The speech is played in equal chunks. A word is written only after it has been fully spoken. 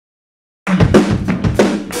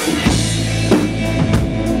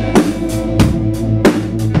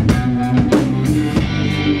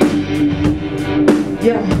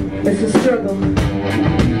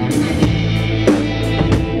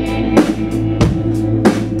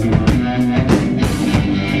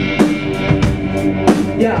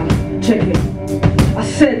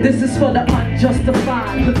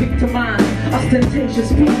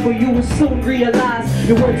ostentatious people, you will soon realize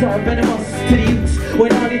your words are venomous to the youths.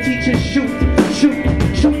 When all your teachers shoot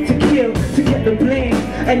to kill, to get the blame,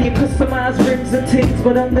 and you customize rims and things,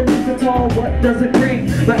 but underneath it all, what does it bring?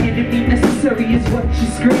 My enemy necessary is what you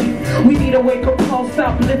scream. We need a wake-up call,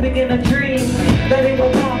 stop living in a dream. That ain't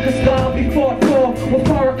what Marcus God before for. When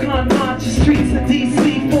Farrakhan march the streets of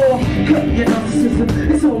DC for. Cut your narcissism,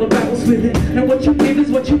 it's all about what's within. And what you give is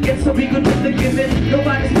what you get, so be good with the giving.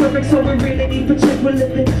 Nobody's perfect, so we really need to check for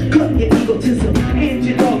living. Cut your egotism and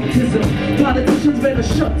your dogmatism. Politicians better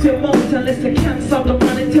shut their mouths unless they can't solve the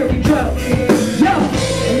monetary drought. Yo!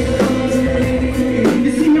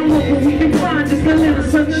 You see, I'm hoping we can find just a little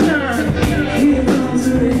sunshine.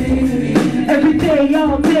 Every day,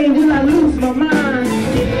 all day, will I lose my mind?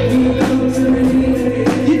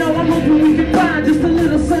 You know, I'm hoping we can find just a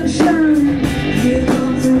little sunshine.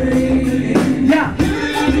 Yeah.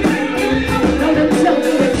 Now don't tell me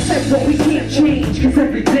to accept what we can't change, cause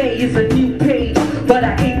every day is a new page. But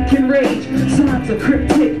I ain't can rage, signs are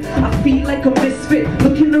cryptic. I feel like a misfit.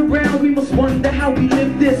 Looking around, we must wonder how we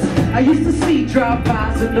live this. I used to see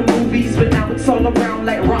drive-bys in the movies, but now it's all around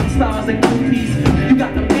like rock stars and groupies. You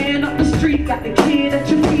got the man up the street, got the kid at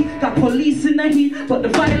your feet, got police in the heat, but the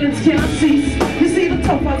violence can't cease. You see, the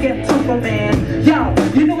tough I get tougher, man. Yo,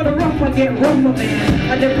 you know the rough I get rougher,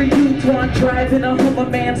 man. And every youth want driving a Hummer,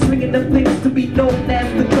 man, swinging the things to be known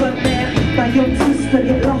as the gun man. My young sister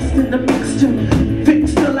get lost in the mixture,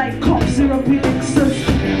 fixed to like cough syrup elixirs.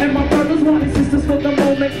 And my brothers want his sisters for the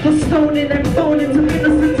moment, for stoning and phoning to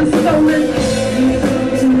innocence is stolen.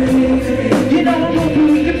 You know I'm hoping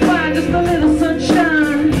we can find just a little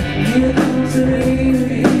sunshine.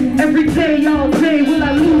 Every day, all day, will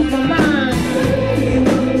I lose my mind?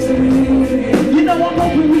 You know I'm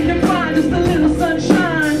hoping we can find just a little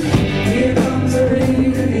sunshine.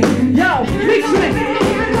 Yo, mix it!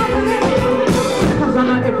 Cause I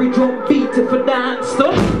know every drum beat if a dance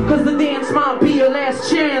stuff. Cause the dance might be your last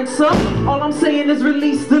chance, huh? All I'm saying is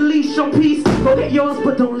release the leash on peace. Go get yours,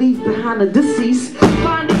 but don't leave behind a deceased.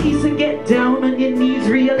 Find the peace and get down on your knees.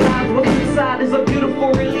 Realize what's inside is a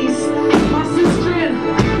beautiful release. My sister in,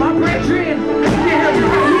 my brethren, yeah,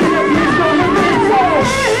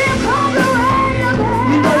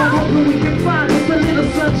 you know I'm hoping we can find just a little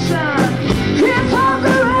sunshine.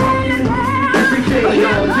 Every day,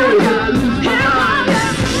 all day, I lose my mind.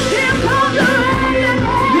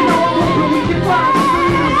 You know I'm hoping we can find just a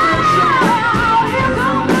little sunshine.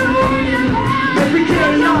 Every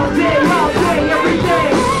day, all day, every day.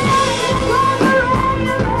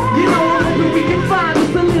 You know I'm hoping we can find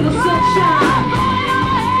just a little sunshine.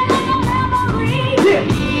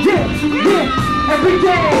 Yeah, every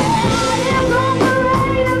day.